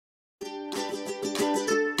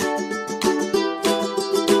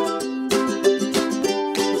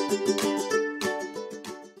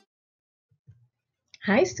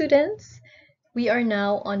Hi students! We are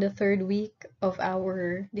now on the third week of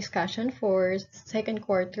our discussion for second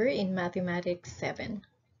quarter in Mathematics 7.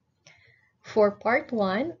 For part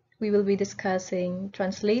 1, we will be discussing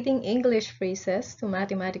translating English phrases to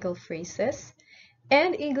mathematical phrases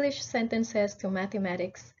and English sentences to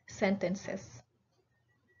mathematics sentences.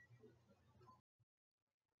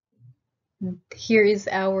 Here is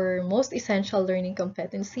our most essential learning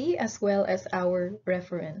competency as well as our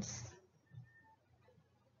reference.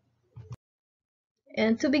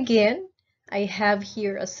 And to begin, I have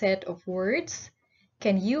here a set of words.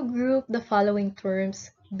 Can you group the following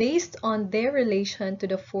terms based on their relation to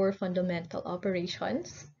the four fundamental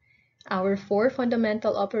operations? Our four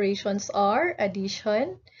fundamental operations are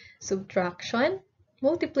addition, subtraction,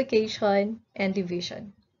 multiplication, and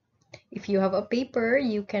division. If you have a paper,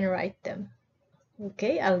 you can write them.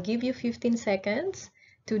 Okay, I'll give you 15 seconds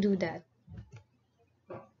to do that.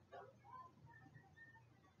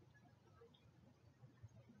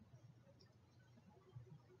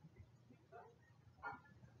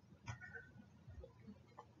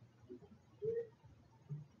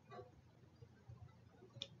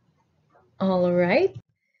 All right.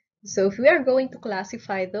 So if we are going to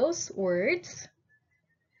classify those words,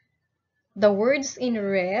 the words in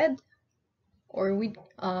red or with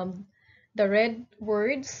the red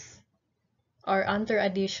words are under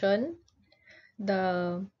addition,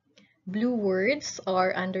 the blue words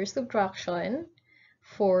are under subtraction.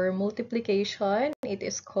 For multiplication, it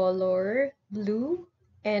is color blue,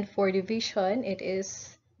 and for division, it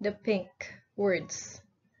is the pink words.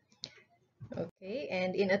 Okay,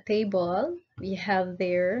 and in a table, we have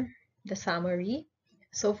there the summary.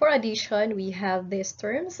 So for addition, we have these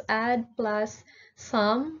terms, add, plus,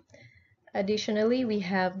 sum. Additionally, we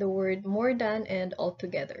have the word more than and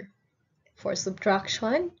altogether. For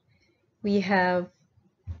subtraction, we have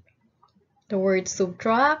the word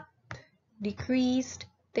subtract, decreased,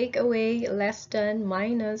 take away, less than,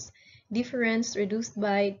 minus, difference, reduced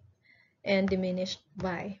by, and diminished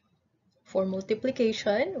by. For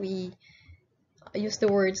multiplication, we use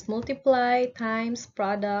the words multiply, times,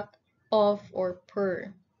 product, of, or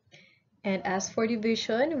per. And as for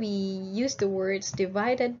division, we use the words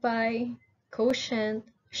divided by, quotient,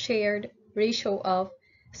 shared, ratio of,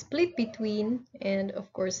 split between, and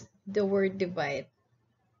of course the word divide.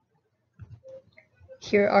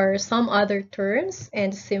 Here are some other terms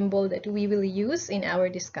and symbol that we will use in our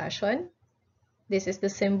discussion. This is the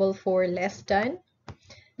symbol for less than,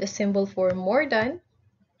 the symbol for more than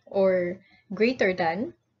or greater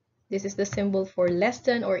than. This is the symbol for less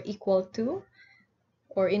than or equal to,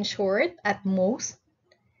 or in short, at most.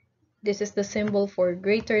 This is the symbol for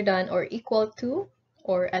greater than or equal to,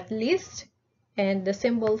 or at least, and the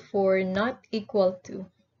symbol for not equal to.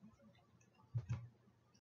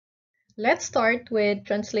 Let's start with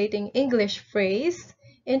translating English phrase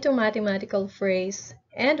into mathematical phrase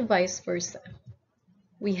and vice versa.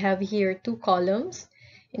 We have here two columns.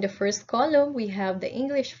 In the first column, we have the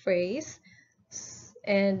English phrase,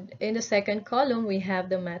 and in the second column, we have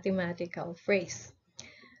the mathematical phrase.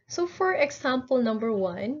 So for example number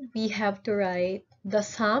 1, we have to write the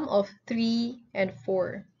sum of 3 and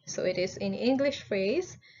 4. So it is in English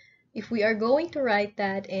phrase. If we are going to write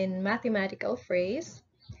that in mathematical phrase,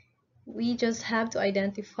 we just have to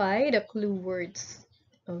identify the clue words.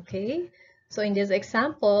 Okay, so in this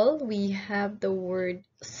example, we have the word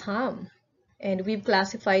sum, and we've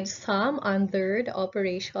classified sum under the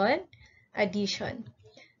operation addition.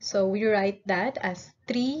 So we write that as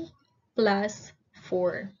 3 plus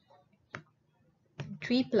 4.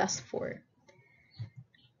 3 plus 4.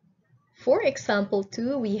 For example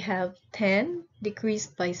 2, we have 10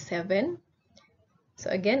 decreased by 7. So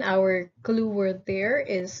again, our clue word there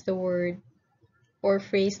is the word or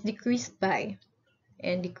phrase decreased by.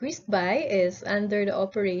 And decreased by is under the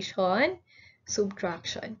operation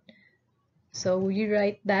subtraction. So we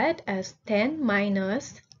write that as 10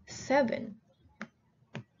 minus 7.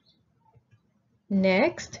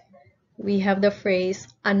 Next, we have the phrase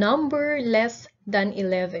a number less than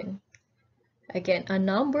 11. Again, a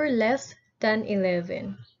number less than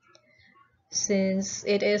 11. Since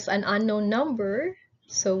it is an unknown number,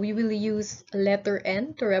 so we will use letter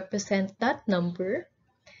N to represent that number.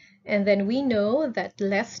 And then we know that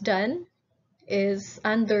less than is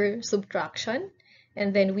under subtraction,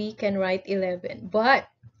 and then we can write 11. But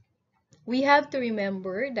we have to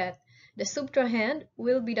remember that the subtrahend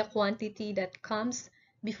will be the quantity that comes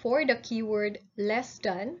before the keyword less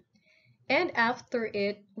than, and after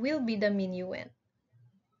it will be the minuend.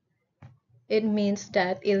 It means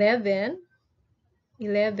that 11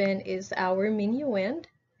 is our minuend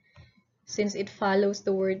since it follows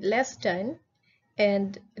the word less than,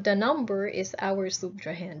 and the number is our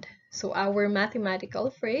subtrahend. So our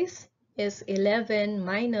mathematical phrase is 11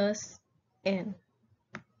 minus n.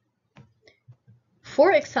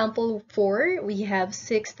 For example 4, we have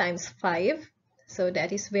 6 times 5. So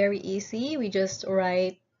that is very easy. We just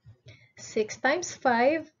write 6 times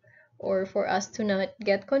 5, or for us to not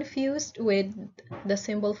get confused with the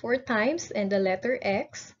symbol for times and the letter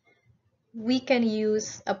x, we can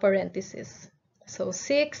use a parenthesis. So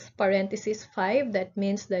 6 parenthesis 5, that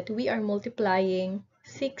means that we are multiplying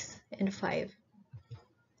 6 and 5.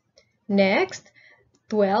 Next,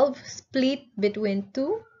 12 split between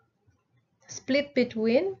 2. Split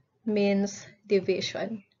between means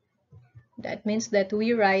division. That means that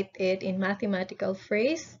we write it in mathematical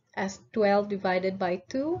phrase as 12 divided by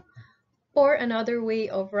 2, or another way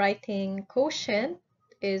of writing quotient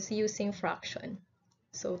is using fraction.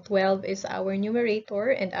 So 12 is our numerator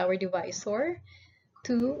and our divisor.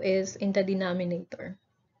 2 is in the denominator.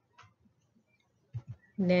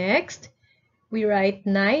 Next, we write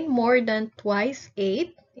 9 more than twice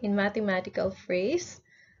 8 in mathematical phrase.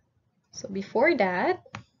 So before that,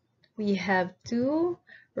 we have to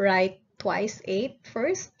write twice 8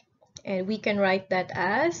 first, and we can write that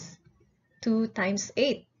as 2 times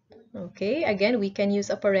 8. Okay, again, we can use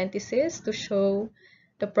a parenthesis to show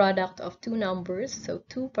the product of two numbers. So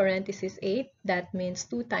 2 parenthesis 8, that means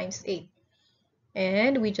 2 times 8.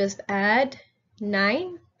 And we just add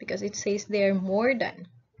 9 because it says there more than.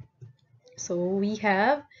 So we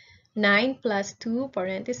have 9 plus 2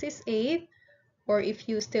 parenthesis 8, or if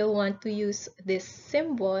you still want to use this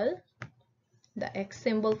symbol, the X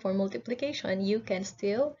symbol for multiplication, you can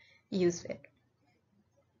still use it.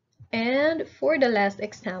 And for the last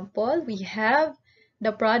example, we have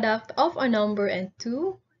the product of a number and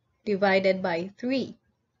 2 divided by 3.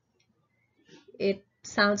 It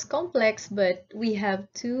sounds complex, but we have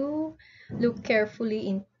to look carefully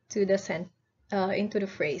into the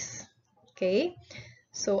phrase. Okay,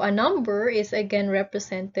 so a number is again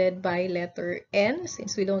represented by letter n,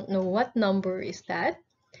 since we don't know what number is that.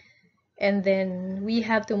 And then we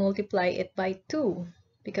have to multiply it by 2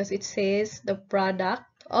 because it says the product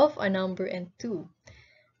of a number and 2.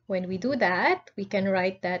 When we do that, we can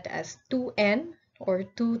write that as 2n, or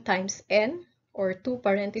 2 times n, or 2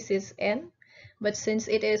 parentheses n. But since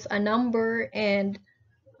it is a number and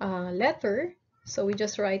a letter, so we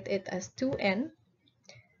just write it as 2n.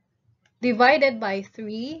 Divided by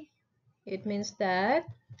 3, it means that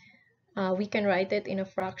we can write it in a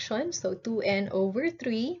fraction, so 2n over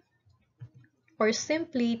 3, or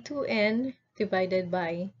simply 2n divided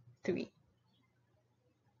by 3.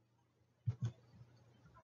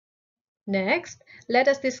 Next, let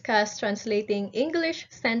us discuss translating English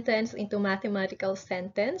sentence into mathematical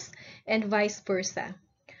sentence and vice versa.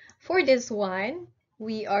 For this one,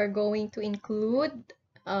 we are going to include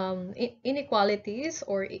inequalities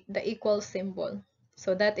or the equal symbol.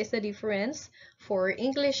 So that is the difference. For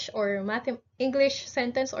English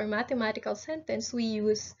sentence or mathematical sentence, we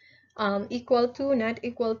use equal to, not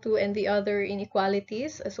equal to, and the other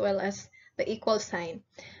inequalities, as well as the equal sign.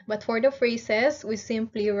 But for the phrases, we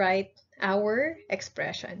simply write our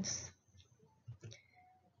expressions.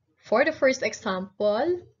 For the first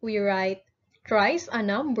example, we write thrice a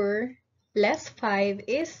number less 5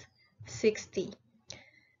 is 60.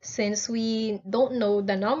 Since we don't know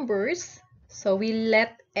the numbers, so we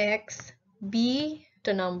let x be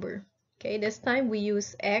the number. Okay, this time we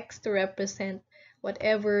use x to represent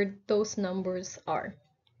whatever those numbers are.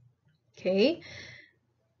 Okay,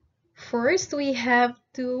 first we have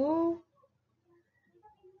to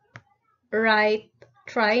write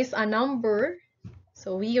thrice a number.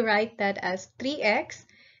 So we write that as 3x,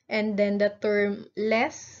 and then the term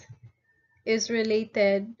less is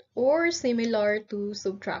related or similar to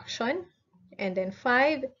subtraction. And then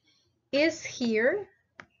 5 is here,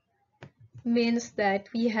 means that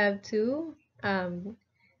we have to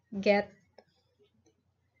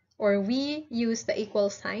we use the equal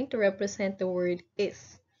sign to represent the word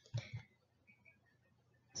is.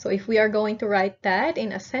 So if we are going to write that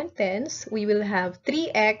in a sentence, we will have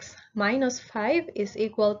 3x minus 5 is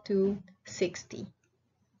equal to 60.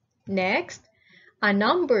 Next, a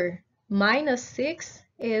number minus 6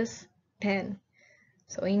 is 10.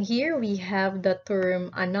 So in here, we have the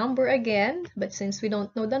term a number again, but since we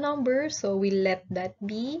don't know the number, so we let that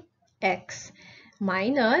be x.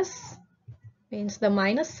 Minus means the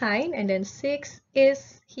minus sign, and then 6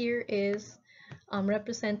 is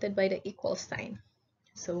represented by the equal sign.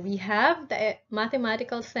 So we have the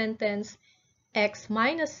mathematical sentence x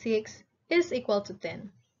minus 6 is equal to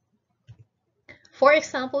 10. For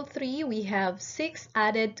example 3, we have 6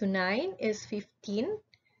 added to 9 is 15.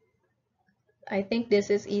 I think this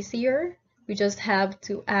is easier. We just have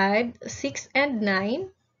to add 6 and 9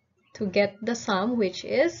 to get the sum, which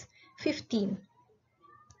is 15.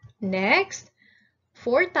 Next,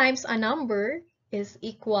 4 times a number is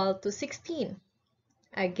equal to 16.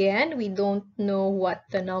 Again, we don't know what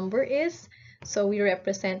the number is, so we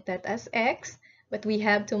represent that as x, but we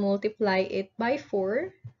have to multiply it by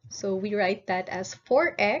 4. So we write that as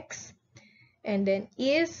 4x, and then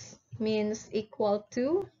is means equal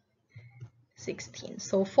to 16.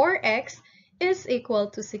 So 4x is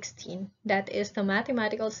equal to 16. That is the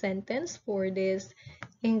mathematical sentence for this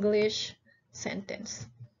English sentence.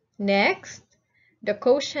 Next, the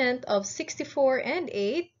quotient of 64 and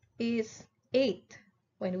 8 is 8.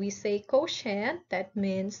 When we say quotient, that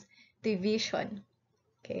means division.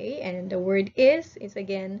 Okay, and the word is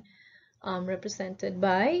again represented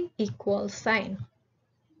by equal sign.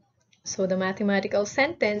 So the mathematical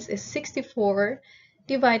sentence is 64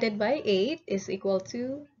 divided by 8 is equal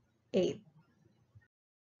to 8.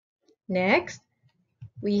 Next,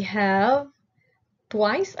 we have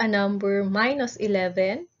twice a number minus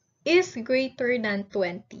 11 is greater than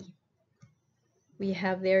 20. We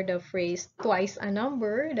have there the phrase twice a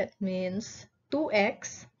number, that means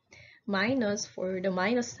 2x, minus, for the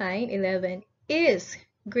minus sign, 11 is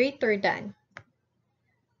greater than.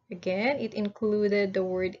 Again, it included the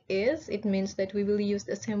word is. It means that we will use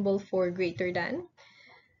the symbol for greater than,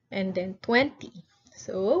 and then 20.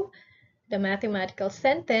 So the mathematical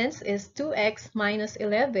sentence is 2x minus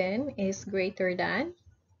 11 is greater than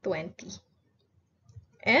 20.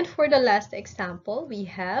 And for the last example, we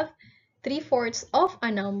have 3/4 of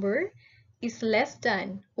a number is less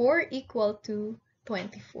than or equal to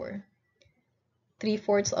 24.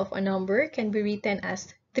 3/4 of a number can be written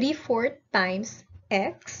as 3/4 times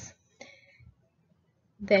x.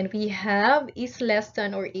 Then we have is less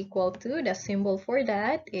than or equal to. The symbol for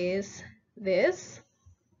that is this.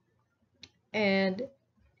 And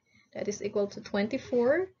that is equal to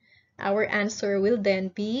 24. Our answer will then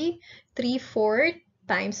be 3/4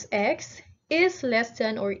 times x is less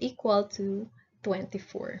than or equal to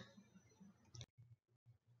 24.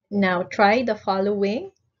 Now try the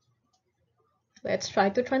following. Let's try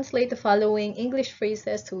to translate the following English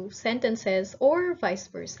phrases to sentences or vice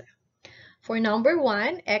versa. For number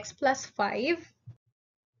 1, x plus 5,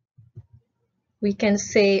 we can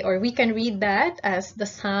say, or we can read that as the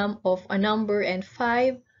sum of a number and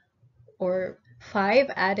 5, or 5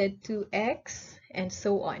 added to x, and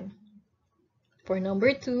so on. For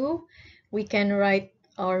number 2, we can write,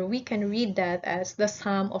 or we can read that as the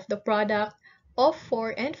sum of the product of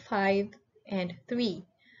 4 and 5 and 3,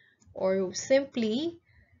 or simply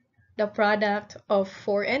the product of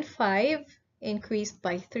 4 and 5 increased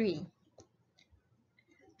by 3.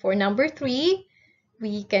 For number 3,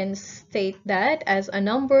 we can state that as a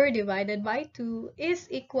number divided by 2 is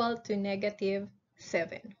equal to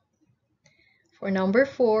 -7. For number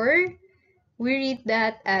 4, we read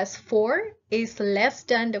that as 4 is less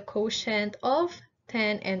than the quotient of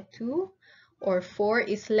 10 and 2, or 4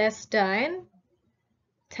 is less than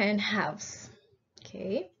 10 halves.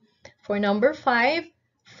 Okay. For number 5,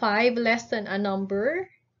 5 less than a number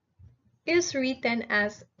is written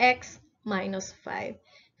as x minus 5.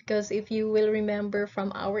 Because if you will remember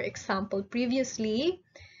from our example previously,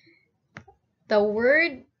 the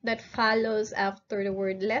word that follows after the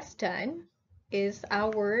word less than is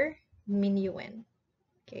our minuend.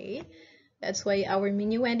 Okay, that's why our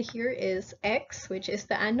minuend here is x, which is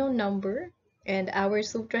the unknown number, and our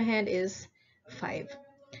subtrahend is 5.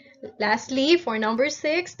 Lastly, for number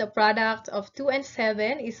 6, the product of 2 and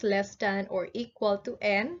 7 is less than or equal to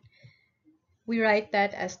n. We write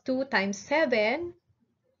that as 2 times 7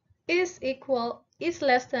 is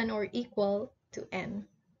less than or equal to n.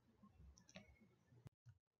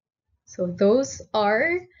 So those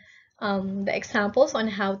are the examples on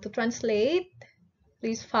how to translate.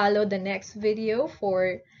 Please follow the next video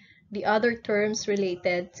for the other terms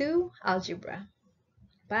related to algebra.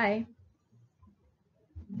 Bye.